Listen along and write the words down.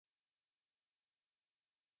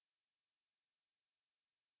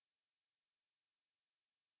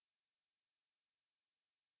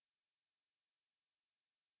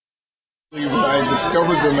When I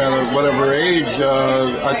discovered them at whatever age,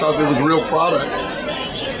 I thought they was real products.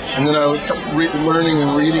 And then I kept learning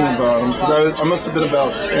and reading about them. So I must have been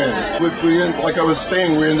about 10. Like I was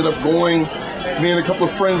saying, we ended up going, me and a couple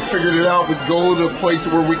of friends figured it out, we'd go to a place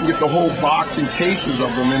where we can get the whole box and cases of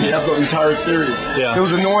them and have the entire series. Yeah. It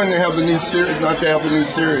was annoying to have the new series, not to have the new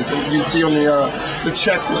series. And you'd see on the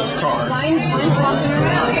checklist card.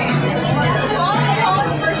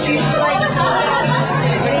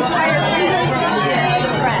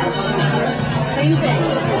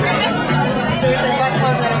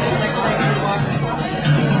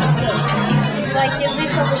 Like at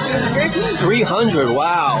least over 300. 300,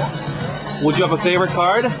 wow. Would you have a favorite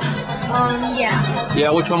card? Yeah.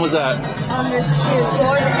 Yeah, which one was that? There's two.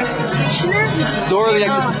 Door the Executioner. Door the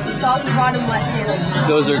Executioner. Soggy Bottom Wet Hands.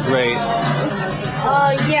 Those are great.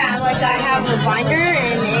 Yeah, like I have a binder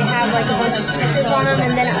and they have like a bunch of stickers on them,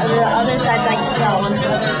 and then the others I'd like sell.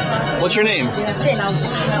 What's your name? Finn.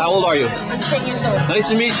 How old are you? I'm 10 years old. Nice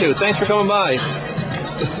to meet you. Thanks for coming by.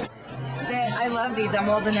 I love these. I'm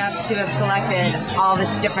old enough to have collected all this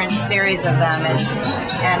different series of them, and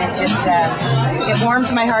it just it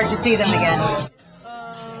warms my heart to see them again.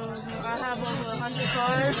 I have over 100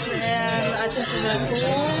 cards, and I think they're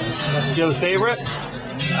cool. Do you have a favorite?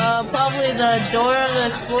 Probably the Dora the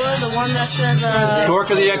Explorer, the one that says Dork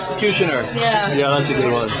of the Executioner. Yeah. Yeah, that's a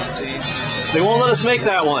good one. They won't let us make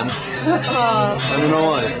that one. I don't know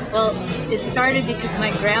why. Well, it started because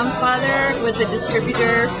my grandfather was a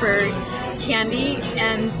distributor for candy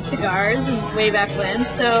and cigars way back when,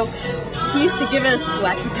 so he used to give us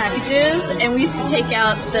Wacky packages, and we used to take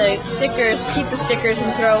out the stickers, keep the stickers,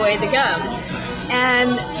 and throw away the gum.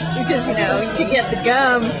 And because, you know, you could get the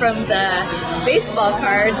gum from the baseball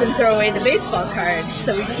cards and throw away the baseball cards,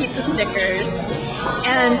 so we keep the stickers.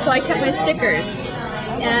 And so I kept my stickers.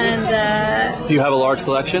 And do you have a large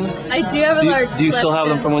collection? I do have a large collection. Do you still have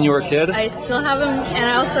them from when you were a kid? I still have them, and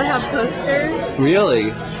I also have posters. Really?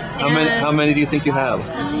 How many do you think you have?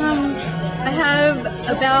 I have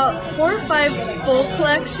about 4 or 5 full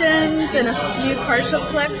collections and a few partial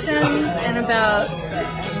collections, and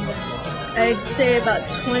I'd say about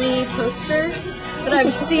 20 posters. But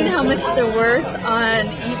I've seen how much they're worth on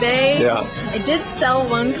eBay. Yeah. I did sell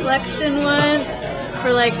one collection once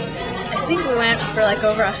for like, I think it went for like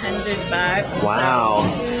over $100. Wow.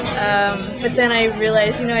 So, but then I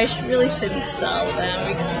realized, you know, I really shouldn't sell them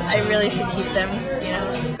because I really should keep them, you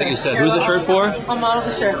know. Like you said, who's the shirt for? I'll model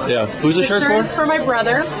the shirt. Yeah. Who's the shirt for? The shirt is for my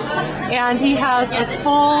brother, and he has a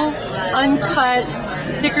full, uncut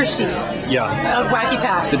sticker sheet Yeah. of Wacky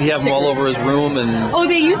Pack. Did he have them all over his room? And Oh,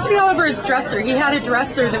 they used to be all over his dresser. He had a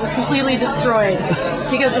dresser that was completely destroyed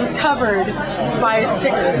because it was covered by I'm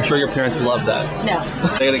stickers. sure your parents loved that. No.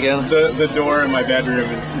 Say it again. The door in my bedroom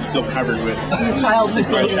is still covered with Childhood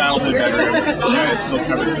my bedroom. childhood bedroom. Yeah, it's still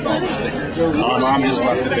covered with all the stickers. My mom just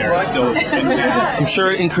left it there. It's still intact. I'm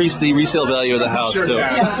sure it increased the resale value of the house Sure too.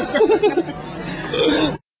 it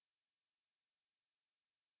has.